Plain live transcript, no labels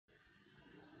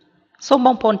សូមប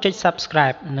ងប្អូនចុច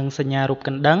Subscribe និងសញ្ញារូបក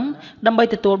ណ្ដឹងដើម្បី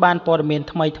ទទួលបានព័ត៌មាន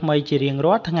ថ្មីៗជារៀង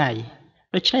រាល់ថ្ងៃ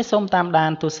ដូច្នេះសូមតាមដា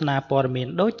នទស្សនាព័ត៌មាន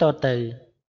ដូចតទៅ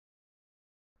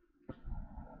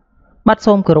បាទ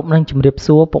សូមគោរពនឹងជម្រាប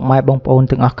សួរពុកម៉ែបងប្អូន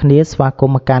ទាំងអស់គ្នាស្វាគម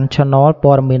ន៍មកកាន់ Channel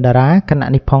ព័ត៌មានតារាគណៈ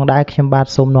នេះផងដែរខ្ញុំបាទ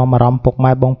សូមនាំអារម្មណ៍ពុក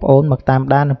ម៉ែបងប្អូនមកតាម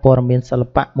ដានព័ត៌មានសិល្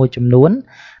បៈមួយចំនួន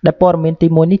ដែលព័ត៌មានទី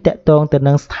1នេះតកតងទៅ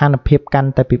នឹងស្ថានភាពកាន់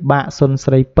តែពិបាកសុន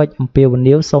ស្រីពេជ្រអំពាវ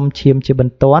នាវសុំឈាមជាប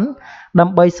ន្ទាន់ដើ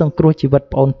ម្បីសង្គ្រោះជីវិត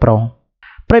ប្អូនប្រុស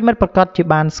ប្រិមិត្តប្រកាសជា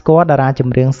បានស្គាល់តារាច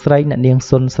ម្រៀងស្រីអ្នកនាង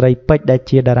សុនស្រីពេជ្រដែល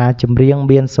ជាតារាចម្រៀង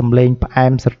មានសម្លេងផ្អែ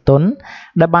មស្រទន់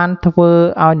ដែលបានធ្វើ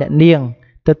ឲ្យអ្នកនាង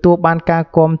ទទួលបានការ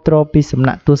គាំទ្រពីសំ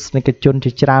ណាក់ទស្សនិកជន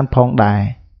ជាច្រើនផងដែរ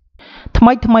ថ្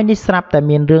មីនេះស្រាប់តែ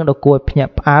មានរឿងដ៏គួរឲ្យភ្ញា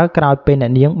ក់ផ្អើលក្រោយពេលអ្ន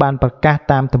កនាងបានប្រកាស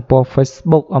តាមទំព័រ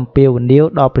Facebook អំពាវនាវ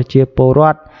ដល់ប្រជាពលរ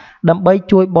ដ្ឋដើម្បី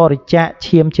ជួយបរិច្ចាគ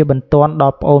ឈាមជាបន្ទាន់ដ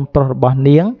ល់ប្អូនប្រុសរបស់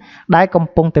នាងដែលកំ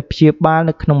ពុងតែព្យាបាល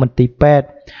នៅក្នុងមន្ទីរពេទ្យ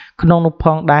ក្នុងនោះផ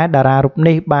ងដែរតារារូប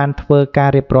នេះបានធ្វើការ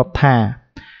រៀបរាប់ថា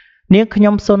នាងខ្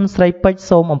ញុំសុនស្រីពេជ្រ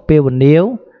សូមអំពាវនាវ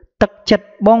ទឹកចិត្ត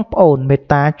បងប្អូនមេត្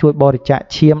តាជួយបរិច្ចាគ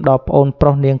ឈាមដល់ប្អូនប្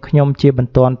រុសនាងខ្ញុំជាប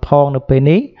ន្ទាន់ផងនៅពេល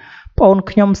នេះប្អូន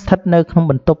ខ្ញុំស្ថិតនៅក្នុង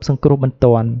បន្ទប់សង្គ្រោះបន្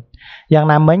ទាន់យ៉ាង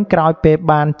ណាមិញក្រោយពេល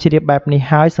បានជ្រាបបែបនេះ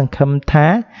ហើយសង្ឃឹមថា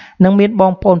នឹងមានប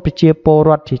ងប្អូនប្រជាពលរ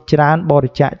ដ្ឋជាច្រើនបរិ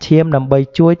ច្ចាគឈាមដើម្បី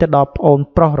ជួយទៅដល់ប្អូន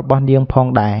ប្រុសរបស់នាងផង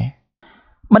ដែរ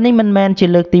នេះមិនមែនជា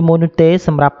លើកទី1នោះទេស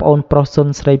ម្រាប់ប្អូនប្រុសសុន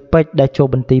ស្រីពេជ្រដែលចូល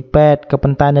បន្ទីពេទ្យក៏ប៉ុ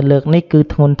ន្តែនៅលើកនេះគឺ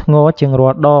ធ្ងន់ធ្ងរជាងរា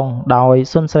ល់ដងដោយ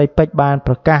សុនស្រីពេជ្របាន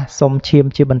ប្រកាសសុំឈាម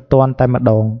ជាបន្ទាន់តែម្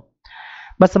ដង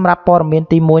បាទសម្រាប់ព័ត៌មាន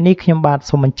ទី1នេះខ្ញុំបាទ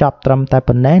សូមបញ្ចប់ត្រឹមតែ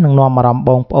ប៉ុណ្ណេះនឹងនាំអារម្មណ៍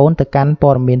បងប្អូនទៅកាន់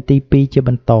ព័ត៌មានទី2ជាប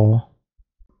ន្ត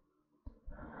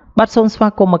បាទសូមស្វា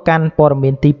គមន៍មកកាន់ព័ត៌មា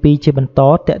នទី2ជាបន្ត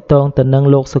តកតងទៅនឹង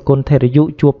លោកសកុនថេរយុ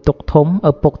ជួបទុក្ខធំ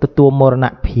ឪពុកទទួលមរណ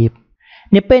ភាព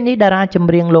នាពេលនេះតារាច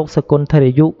ម្រៀងលោកសកុនថេរ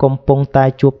យុកំពុងតែ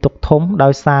ជួបទុក្ខធំដោ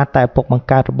យសារតែឪពុកបង្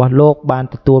កើតរបស់លោកបាន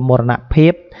ទទួលមរណភា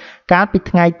ពកាលពី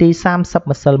ថ្ងៃទី30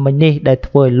ម្សិលមិញនេះដែល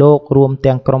ធ្វើឲ្យលោករួម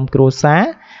ទាំងក្រុមគ្រួសារ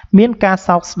មានការ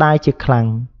សោកស្ដាយជាខ្លាំង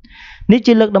នេះ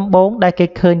ជាលើកដំបូងដែលគេ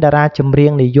ឃើញតារាចម្រៀ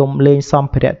ងនិយមលេងសម្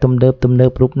ភារៈទំនើប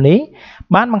រូបនេះ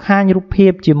បានបង្ហាញរូបភា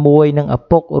ពជាមួយនឹងឪ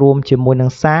ពុករួមជាមួយនឹ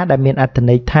ងសារដែលមានអត្ថ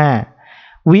ន័យថា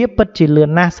វាពិតជាលឿន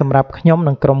ណាស់សម្រាប់ខ្ញុំ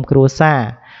និងក្រុមគ្រួសារ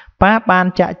ប៉ាបាន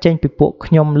ចាក់ចេញពីពួក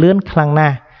ខ្ញុំលឿនខ្លាំងណា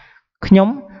ស់ខ្ញុំ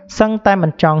សឹងតែមិ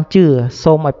នចង់ជឿ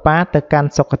សូមឲ្យប៉ាទៅកាន់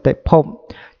សុគតិភព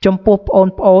ចំពោះប្អូន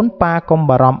ប៉ាកុំ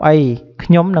បារម្ភអីខ្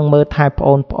ញុំនឹងមើលថែប្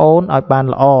អូនឲ្យបាន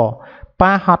ល្អ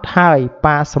ប៉ាហត់ហើយ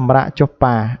ប៉ាសម្រាកចុះ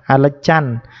ប៉ាអាលិចច័ន្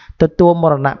ទទទួលម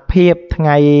រណភាពថ្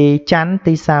ងៃច័ន្ទ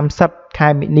ទី30ខែ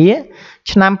មិនិនា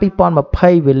ឆ្នាំ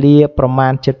2020វេលាប្រមា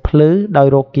ណ7ភ្លឺដោយ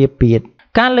រោគាពាធ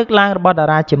ការលើកឡើងរបស់តា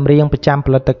រាចម្រៀងប្រចាំផ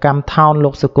លិតកម្មថោនលោ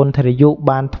កសកុនថេរយុ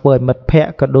បានធ្វើឲ្យមិត្តភ័ក្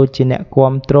តិក៏ដូចជាអ្នក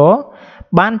គាំទ្រ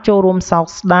បានចូលរួមសោក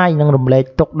ស្ដាយនិងរំលែក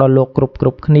ទុក្ខដល់លោកគ្រ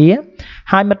ប់គ្នា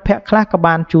ហើយមិត្តភ័ក្តិខ្លះក៏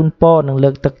បានជូនពរនិងលើ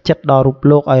កទឹកចិត្តដល់រូប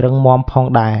លោកឲ្យរឹងមាំផង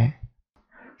ដែរ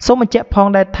សូមបញ្ជាក់ផង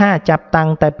ដែរថាចាប់តាំង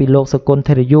តែពីលោកសកុន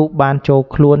ថេរយុបានចូល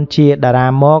ខ្លួនជាតារា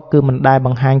មកគឺមិនដែលប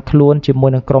ង្ហាញខ្លួនជាមួ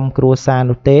យនឹងក្រុមគ្រួសារ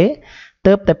នោះទេ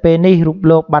ទើបតែពេលនេះរូប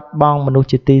លោកបាត់បង់មនុស្ស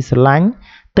ជាទីស្រឡាញ់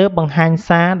ទើបបង្ហាញ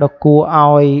សារដ៏គួរ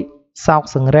ឲ្យសោក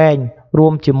សង្រេងរួ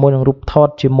មជាមួយនឹងរូបថត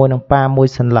ជាមួយនឹងប៉ាមួយ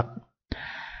សន្លឹក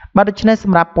បាទដូច្នេះស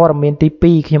ម្រាប់ព័ត៌មានទី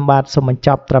2ខ្ញុំបាទសូមបញ្ច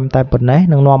ប់ត្រឹមតែប៉ុណ្ណេះ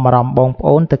នឹងនាំអារម្មណ៍បងប្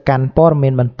អូនទៅកាន់ព័ត៌មា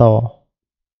នបន្ត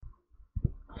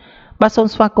បាទសូម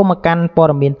ស្វាគមន៍មកកាន់ព័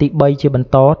ត៌មានទី3ជាបន្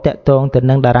តតកតងទៅ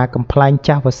នឹងតារាកំប្លែង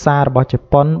ចាស់វស្សារបស់ជ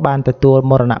ប៉ុនបានទទួល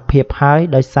មរណភាពហើយ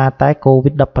ដោយសារតែ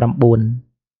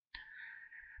COVID-19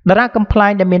 តារាកំប្លែ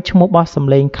ងដែលមានឈ្មោះបោះស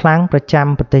ម្លេងខ្លាំងប្រចាំ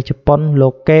ប្រទេសជប៉ុនលោ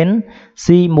កកេន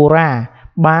ស៊ីមូរ៉ា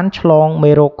បានឆ្លង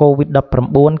មេរោគ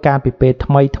COVID-19 កាលពីពេល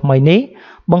ថ្មីនេះ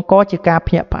បង្កជាការ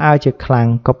ភ្ញាក់ផ្អើលជាខ្លាំង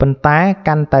ក៏ប៉ុន្តែ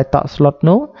កាន់តែតក់ស្លុត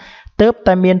នោះទើប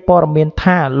តែមានព័ត៌មាន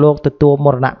ថាលោកទទួលម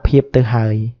រណភាពទៅហើ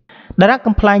យតារា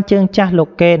កំប្លែងជើងចាស់លោក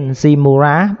កេនស៊ីមូ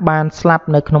រ៉ាបានស្លាប់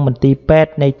នៅក្នុងមន្ទីរពេទ្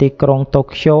យនៃទីក្រុងតូ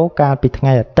ក្យូកាលពីថ្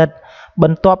ងៃអាទិត្យប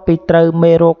ន្ទាប់ពីត្រូវ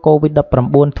មេរោគ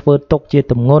COVID-19 ធ្វើទុកជា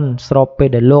ទម្ងន់ស្របពេល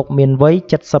ដែលលោកមានវ័យ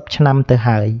70ឆ្នាំទៅ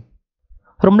ហើយ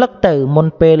រំលឹកទៅមុន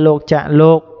ពេលលោកចាក់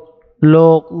លោក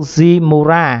ស៊ីមូ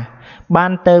រ៉ាបា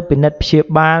នទៅពិនិត្យព្យា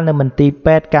បាលនៅមន្ទីរ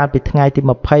ពេទ្យកាលពីថ្ងៃទី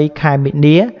20ខែមិនិ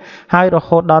នាហើយរ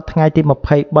ហូតដល់ថ្ងៃទី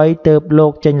23ទើបលោ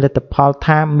កចេញលទ្ធផល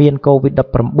ថាមាន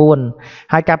COVID-19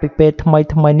 ហើយកាលពីពេលថ្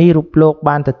មីនេះរូបលោក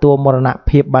បានទទួលមរណ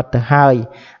ភាពបាត់ទៅហើយ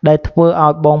ដែលធ្វើឲ្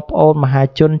យបងប្អូនមហា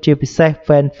ជនជាពិសេស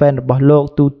fan របស់លោក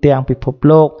ទូទាំងពិភព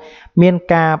លោកមាន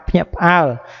ការភ្ញាក់ផ្អើល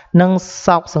និង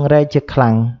សោកសង្រេងជាខ្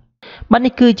លាំងបាទ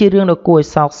នេះគឺជារឿងដ៏គួរឲ្យ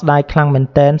សោកស្ដាយខ្លាំងមែន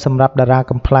ទែនសម្រាប់តារា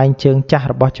កំប្លែងជើងចាស់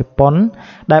របស់ជប៉ុន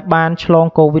ដែលបានឆ្លង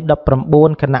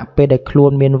COVID-19 ខណៈពេលដែលខ្លួ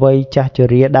នមានវ័យចាស់ជ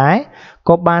រាដែរ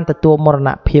ក៏បានទទួលមរណ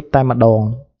ភាពតែម្ដង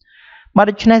បាទ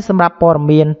ដូច្នេះសម្រាប់ព័ត៌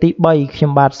មានទី3ខ្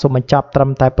ញុំបាទសូមបញ្ចប់ត្រឹម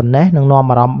តែប៉ុណ្ណេះនឹងនាំ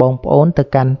អារម្មណ៍បងប្អូនទៅ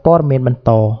កាន់ព័ត៌មានបន្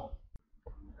ត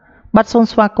បាទសូម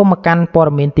ស្វាគមន៍មកកាន់ព័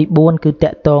ត៌មានទី4គឺតា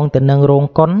ក់ទងទៅនឹងរោង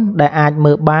កុនដែលអាច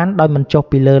មើលបានដោយមិនចុះ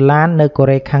ពីលើឡាននៅកូ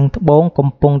រ៉េខាងត្បូងកំ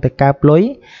ពុងតែកើបលុយ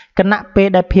គណៈពេល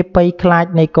ដែលភាពភ័យខ្លាច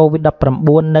នៃ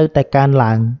COVID-19 នៅតែកើន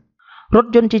ឡើងរថ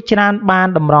យន្តជាច្រើនបាន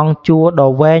តម្រង់ជួរដ៏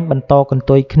វែងបន្តកន្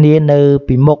ទុយគ្នានៅ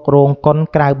ពីមុខរោងកុន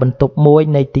ក្រៅបន្ទប់មួយ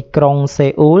នៃទីក្រុងសេ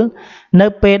អ៊ូលនៅ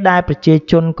ពេលដែលប្រជា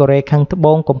ជនកូរ៉េខាងត្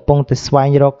បូងកំពុងតែស្វែង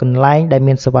រកកន្លែងដែល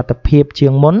មានសុវត្ថិភាពជា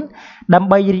ងមុនដើម្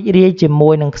បីរីករាយជាមួ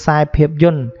យនឹងខ្សែភាពយ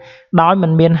ន្តដោយមិ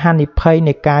នមានហានិភ័យ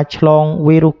នៃការឆ្លង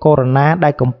វីរុសកូវីដ -19 ដែ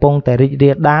លកំពុងតែរីក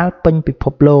រាលដាលពេញពិភ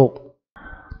ពលោក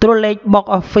តួលេខ box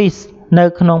office នៅ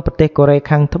ក្នុងប្រទេសកូរ៉េ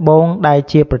ខាងត្បូងដែល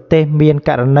ជាប្រទេសមានក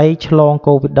រណីឆ្លង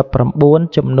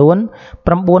COVID-19 ចំនួន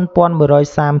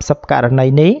 9,130 ករណី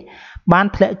នេះបាន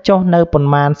ធ្លាក់ចុះនៅប៉ុន្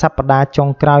មានសប្តាហ៍ចុង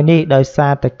ក្រោយនេះដោយសា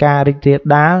រតែការរីករាល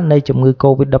ដាលនៃជំងឺ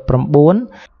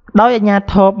COVID-19 ដោយអាជ្ញា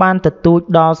ធរបានទទូច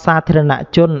ដល់សាធារណ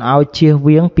ជនឲ្យជៀស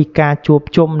វាងពីការជួប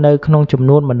ជុំនៅក្នុងចំ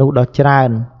នួនមនុស្សដ៏ច្រើន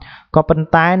ក៏ប៉ុន្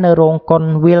តែនៅរោងកុន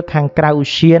វាលខាងក្រៅឧ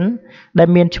ទ្យានដែល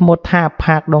មានឈ្មោះថា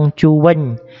ផាកដងជូវិញ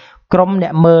ក្រុមអ្ន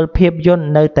កមើលភាពយន្ត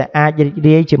នៅតែអាចរីក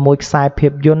រាយជាមួយខ្សែភា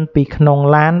ពយន្តពីក្នុង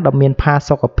ឡានដ៏មានផា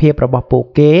សុកភាពរបស់ពួក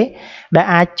គេដែល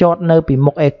អាចចតនៅពី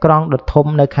មុខអេក្រង់ដ៏ធំ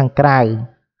នៅខាងក្រៅ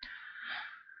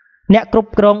អ្នកគ្រប់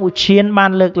គ្រងឧទ្យានបា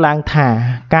នលើកឡើងថា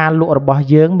ការលក់របស់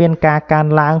យើងមានការកើន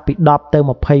ឡើងពី10ទៅ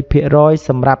 20% ស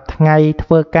ម្រាប់ថ្ងៃធ្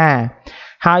វើការ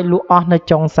ហើយលក់អស់នៅ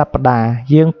ចុងសប្តាហ៍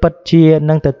យើងពិតជា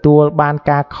នឹងទទួលបាន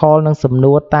ការខលនិងសំ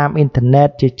ណួរតាមអ៊ីនធឺណិត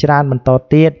ជាច្រើនបន្ត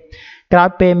ទៀតក្រោយ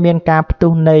ពេលមានការផ្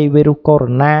ទុះនៃវីរុសកូវី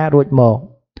ដ -19 រួចមក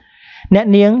អ្នក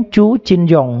នាងជូជីន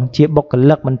យ៉ុងជាបុគ្គ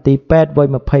លិកមន្ទីរពេទ្យវ័យ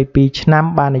22ឆ្នាំ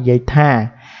បាននិយាយថា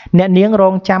អ្នកនាងរ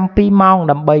ងចាំ2ម៉ោង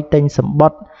ដើម្បីទិញសំបុ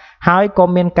ត្រហើយក៏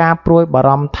មានការព្រួយបារ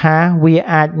ម្ភថាវា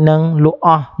អាចនឹងលក់អ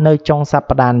ស់នៅចុងស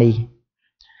ប្តាហ៍នេះ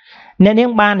អ្នកនាង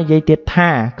បាននិយាយទៀតថា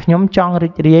ខ្ញុំចង់រី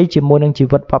ករាយជាមួយនឹងជី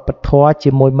វិតវប្បធម៌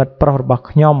ជាមួយមិត្តប្រុសរបស់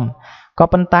ខ្ញុំក៏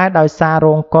ប៉ុន្តែដោយសារ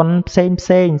រោងកុនផ្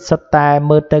សេងសុទ្ធតែ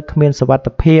មើលទៅគ្មានសុវត្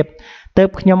ថិភាពទើប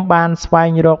ខ្ញុំបានស្វែ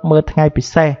ងរកមើលថ្ងៃពិ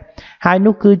សេសហើយ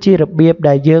នោះគឺជារបៀប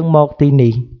ដែលយើងមកទី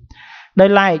នេះដោយ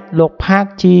ឡែកលោកផាក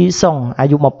ជីសុងអា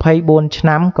យុ24ឆ្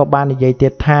នាំក៏បាននិយាយទៀ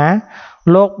តថា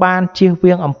លោកបានជៀស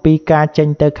វាងអំពីការចេញ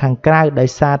ទៅខាងក្រៅដោយ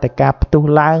សារតែការផ្ទុះ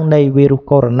ឡើងនៃវីរុស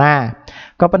កូវីដ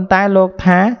 -19 ក៏ប៉ុន្តែលោក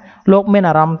ថាលោកមាន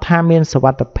អារម្មណ៍ថាមានសុវ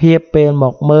ត្ថិភាពពេលម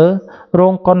កមើលរោ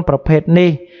ងកុនប្រភេទ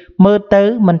នេះមើលទៅ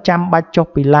មិនចាំបាច់ចុះ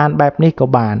ពីឡានបែបនេះក៏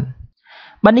បាន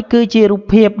បាទនេះគឺជារូប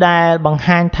ភាពដែលបង្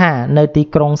ហាញថានៅទី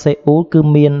ក្រុងសេអ៊ូលគឺ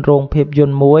មានរោងភាពយ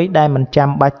ន្តមួយដែលមិនចាំ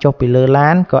បាច់ចុះពីលើឡា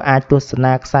នក៏អាចទស្ស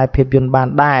នាខ្សែភាពយន្តបាន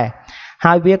ដែរ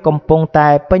ហើយវាកំពុងតែ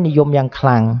ពេញនិយមយ៉ាងខ្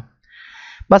លាំង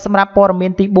បាទសម្រាប់ព័ត៌មា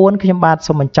នទី4ខ្ញុំបាទ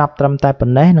សូមបញ្ចប់ត្រឹមតែប៉ុ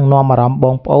ណ្ណេះនឹងនាំអារម្មណ៍ប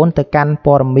ងប្អូនទៅកាន់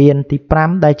ព័ត៌មានទី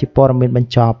5ដែលជាព័ត៌មានប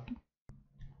ញ្ចប់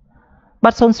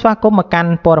បាទសូមស្វាគមន៍មកកា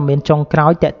ន់ព័ត៌មានចុងក្រោ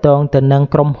យតាក់ទងទៅនឹង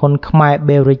ក្រុមហ៊ុនខ្មែរ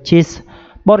Beverages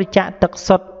បរិច្ចាគទឹក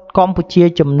សុទ្ធកម្ពុជា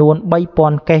ចំនួន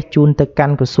 3000 កេសជូនទៅកា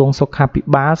ន់ក្រសួងសុខាភិ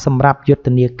បាលសម្រាប់យុទ្ធ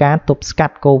នាការទប់ស្កា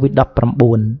ត់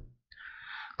COVID-19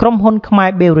 ក្រុមហ៊ុនខ្មែរ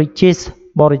Beverages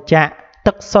បរិច្ចាគ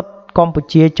ទឹកសុទ្ធកម្ពុ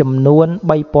ជាចំនួន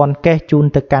 3000 កេសជូន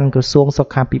ទៅកាន់ក្រសួងសុ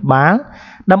ខាភិបាល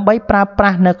ដើម្បីប្រើប្រា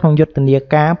ស់នៅក្នុងយុទ្ធនា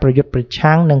ការប្រយុទ្ធប្រ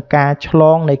ឆាំងនឹងការឆ្ល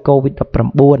ងនៃ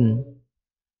COVID-19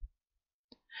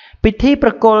 ពិធីប្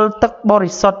រគល់ទឹកប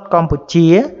រិសុទ្ធកម្ពុជា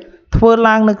ធ្វើ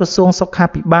ឡើងនៅក្រសួងសុខា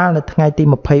ភិបាលនៅថ្ងៃទី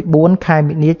24ខែ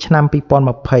មីនាឆ្នាំ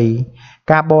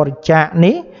2020ការបរិច្ចាគ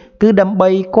នេះគឺដើម្បី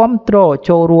គាំទ្រ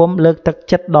ចូលរួមលើកទឹក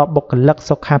ចិត្តដល់បុគ្គលិក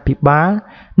សុខាភិបាល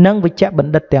និងវេជ្ជប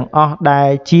ណ្ឌិតទាំងអស់ដែល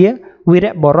ជាវីរ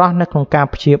បុរសនៅក្នុងការ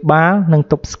ព្យាបាលនិង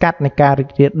ទប់ស្កាត់នៃការរីក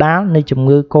រាលដាលនៃជំ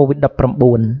ងឺ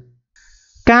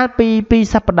COVID-19 កាលពី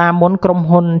2សប្តាហ៍មុនក្រុម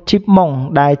ហ៊ុន Chipmong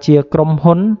ដែលជាក្រុម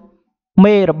ហ៊ុន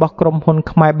មេរបស់ក្រុមហ៊ុន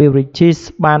ខ្មែរ Beverages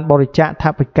បានបរិច្ចាគថ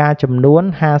វិកាចំនួន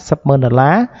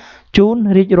$50,000ជូន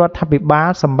រាជរដ្ឋាភិបាល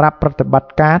សម្រាប់ប្រតិបត្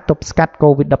តិការទប់ស្កាត់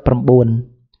COVID-19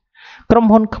 ក្រុម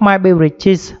ហ៊ុនខ្មែរ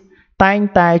Beverages តែង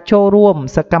តែចូលរួម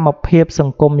សកម្មភាពស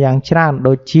ង្គមយ៉ាងច្រើន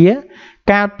ដូចជា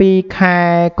កាលពីខែ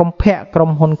កុម្ភៈក្រុម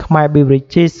ហ៊ុនខ្មែរ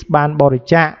Beverages បានបរិច្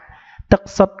ចាគទឹក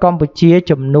សុទ្ធកម្ពុជា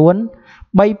ចំនួន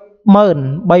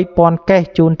 33,000 កេស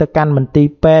ជូនទៅកាន់មន្ទីរ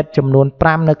ពេទ្យចំនួន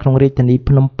 5 នៅក្នុងរាជធានី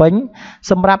ភ្នំពេញ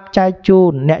សម្រាប់ចែកជូ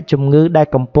នអ្នកជំងឺដែល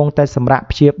កំពុងតែសម្រាក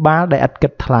ព្យាបាលដោយឥតគិ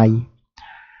តថ្លៃ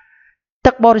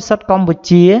ទឹកបរិសុទ្ធកម្ពុ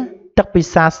ជាទឹកពិ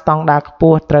សាស្តង់ដារខ្ព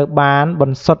ស់ត្រូវបានប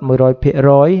ន្សុទ្ធ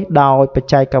 100% ដោយបច្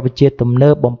ចេកវិទ្យាទំនើ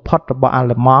បបំផុតរបស់អាល្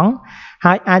លឺម៉ង់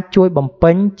ហើយអាចជួយបំ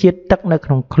ពេញជាតិទឹកនៅក្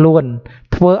នុងខ្លួន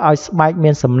ធ្វើឲ្យស្បែក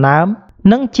មានសំណើម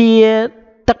និងជា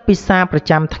ទឹកពិសាប្រ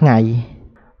ចាំថ្ងៃ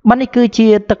បាននេះគឺជា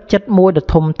ទឹកចិត្តមួយដ៏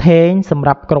ធំធេងសម្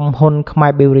រាប់ក្រុមហ៊ុនខ្មែ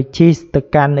រ Beverages ទៅ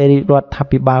កាន់រាជរដ្ឋា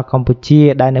ភិបាលកម្ពុជា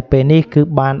ដែលនៅពេលនេះគឺ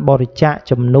បានបរិច្ចាគ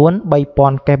ចំនួន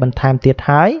 3000 កេសបន្ថែមទៀត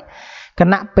ហើយគ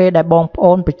ណៈពេលដែលបងប្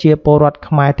អូនប្រជាពលរដ្ឋ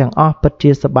ខ្មែរទាំងអស់ពិត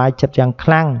ជាសប្បាយចិត្តយ៉ាងខ្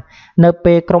លាំងនៅ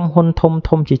ពេលក្រុមហ៊ុន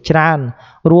ធំជាច្រើន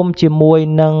រួមជាមួយ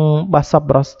នឹងបាសប្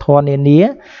បុរសធម៌នានា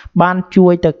បានជួ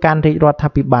យទៅកាន់រាជរដ្ឋា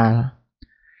ភិបាល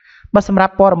បាទសម្រា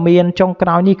ប់ព័ត៌មានចុងក្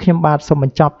រោយនេះខ្ញុំបាទសូមប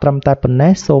ញ្ចប់ត្រឹមតែប៉ុណ្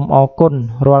ណេះសូមអរគុណ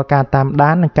រាល់ការតាម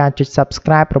ដាននិងការចុច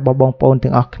Subscribe របស់បងប្អូន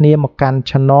ទាំងអស់គ្នាមកកាន់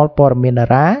Channel ព័ត៌មានតា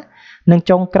រានិង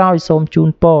ចុងក្រោយសូមជូន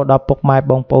ពរដល់ពុកម៉ែ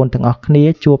បងប្អូនទាំងអស់គ្នា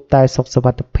ជួបតែសុខសុវ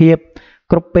ត្ថិភាព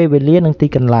គ្រប់ពេលវេលានិងទី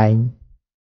កន្លែង